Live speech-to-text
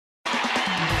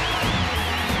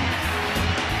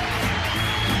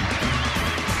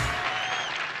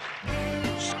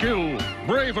skill,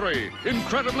 bravery,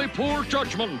 incredibly poor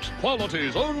judgment,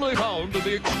 qualities only found in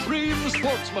the extreme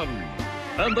sportsman.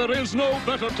 And there is no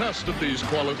better test of these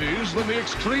qualities than the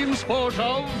extreme sport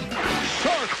of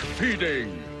shark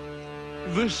feeding.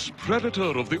 This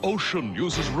predator of the ocean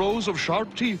uses rows of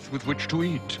sharp teeth with which to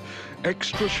eat.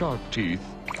 Extra sharp teeth,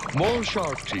 more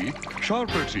sharp teeth,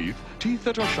 sharper teeth, teeth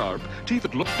that are sharp, teeth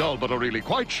that look dull but are really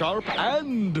quite sharp,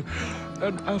 and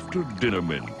an after-dinner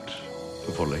mint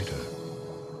for later.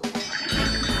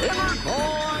 Dinner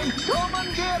time! Come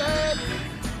and get it!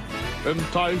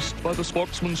 Enticed by the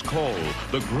sportsman's call,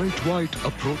 the great white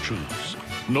approaches.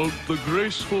 Note the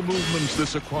graceful movements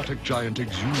this aquatic giant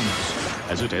exudes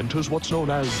as it enters what's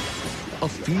known as a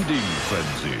feeding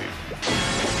frenzy.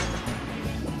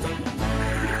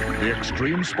 The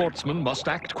extreme sportsman must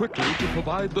act quickly to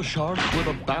provide the shark with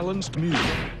a balanced meal.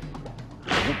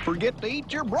 Don't forget to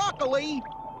eat your broccoli.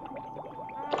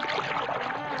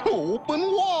 Open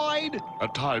wide.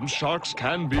 At times, sharks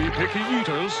can be picky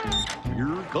eaters.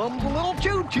 Here comes a little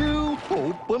choo-choo.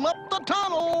 Open up the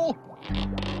tunnel.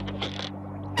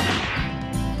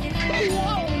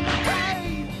 Whoa!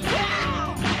 Hey!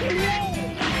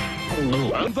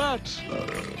 Whoa! And that,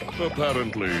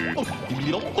 apparently,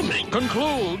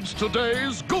 concludes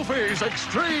today's Goofy's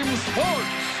Extreme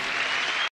Sports.